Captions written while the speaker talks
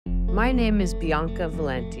My name is Bianca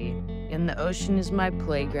Valenti, and the ocean is my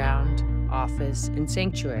playground, office, and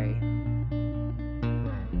sanctuary.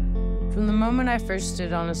 From the moment I first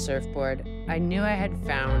stood on a surfboard, I knew I had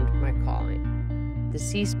found my calling. The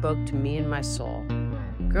sea spoke to me and my soul.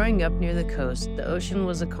 Growing up near the coast, the ocean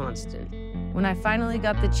was a constant. When I finally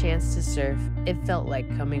got the chance to surf, it felt like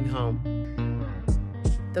coming home.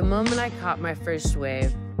 The moment I caught my first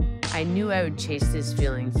wave, I knew I would chase this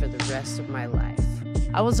feeling for the rest of my life.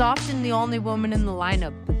 I was often the only woman in the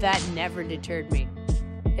lineup, but that never deterred me.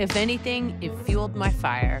 If anything, it fueled my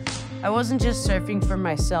fire. I wasn't just surfing for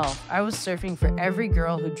myself, I was surfing for every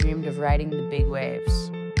girl who dreamed of riding the big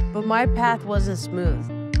waves. But my path wasn't smooth.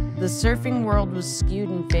 The surfing world was skewed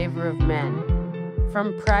in favor of men.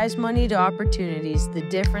 From prize money to opportunities, the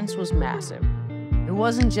difference was massive. It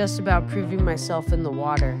wasn't just about proving myself in the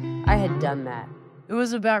water. I had done that. It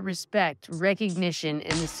was about respect, recognition,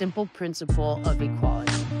 and the simple principle of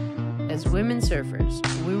equality. As women surfers,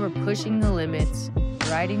 we were pushing the limits,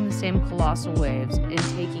 riding the same colossal waves, and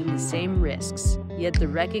taking the same risks, yet the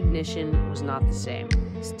recognition was not the same.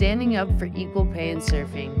 Standing up for equal pay in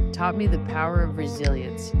surfing taught me the power of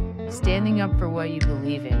resilience, standing up for what you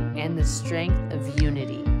believe in, and the strength of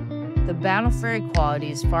unity. The battle for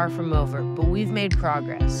equality is far from over, but we've made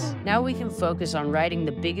progress. Now we can focus on riding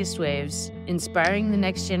the biggest waves, inspiring the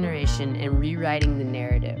next generation, and rewriting the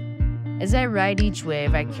narrative. As I ride each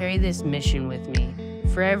wave, I carry this mission with me.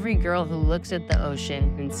 For every girl who looks at the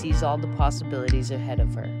ocean and sees all the possibilities ahead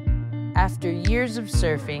of her. After years of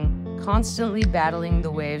surfing, constantly battling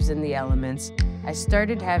the waves and the elements, I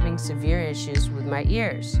started having severe issues with my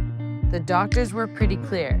ears. The doctors were pretty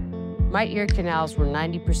clear. My ear canals were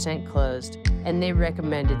 90% closed, and they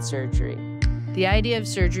recommended surgery. The idea of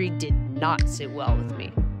surgery did not sit well with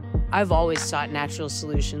me. I've always sought natural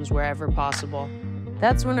solutions wherever possible.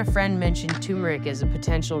 That's when a friend mentioned turmeric as a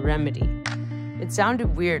potential remedy. It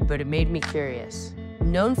sounded weird, but it made me curious.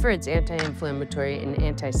 Known for its anti-inflammatory and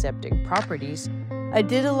antiseptic properties, I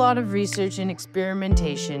did a lot of research and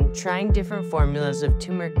experimentation, trying different formulas of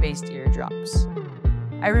turmeric-based eardrops.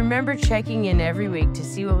 I remember checking in every week to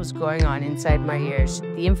see what was going on inside my ears.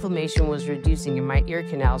 The inflammation was reducing and my ear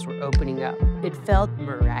canals were opening up. It felt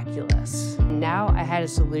miraculous. Now I had a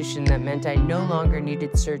solution that meant I no longer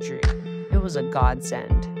needed surgery. It was a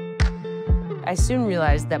godsend. I soon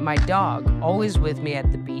realized that my dog, always with me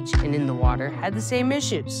at the beach and in the water, had the same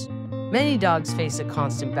issues. Many dogs face a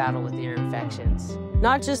constant battle with ear infections.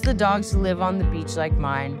 Not just the dogs who live on the beach like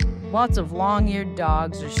mine. Lots of long-eared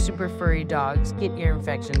dogs or super furry dogs get ear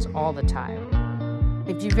infections all the time.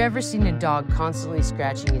 If you've ever seen a dog constantly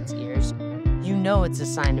scratching its ears, you know it's a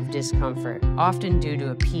sign of discomfort, often due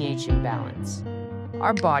to a pH imbalance.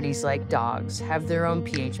 Our bodies, like dogs, have their own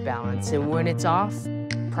pH balance, and when it's off,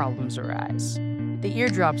 problems arise. The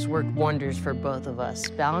eardrops work wonders for both of us,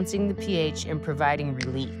 balancing the pH and providing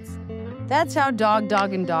relief. That's how Dog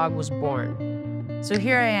was born. So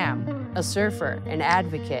here I am. A surfer, an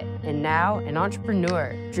advocate, and now an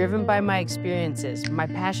entrepreneur, driven by my experiences, my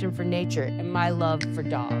passion for nature, and my love for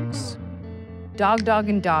dogs.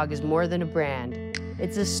 Dog is more than a brand.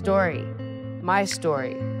 It's a story, my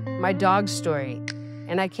dog's story,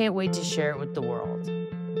 and I can't wait to share it with the world.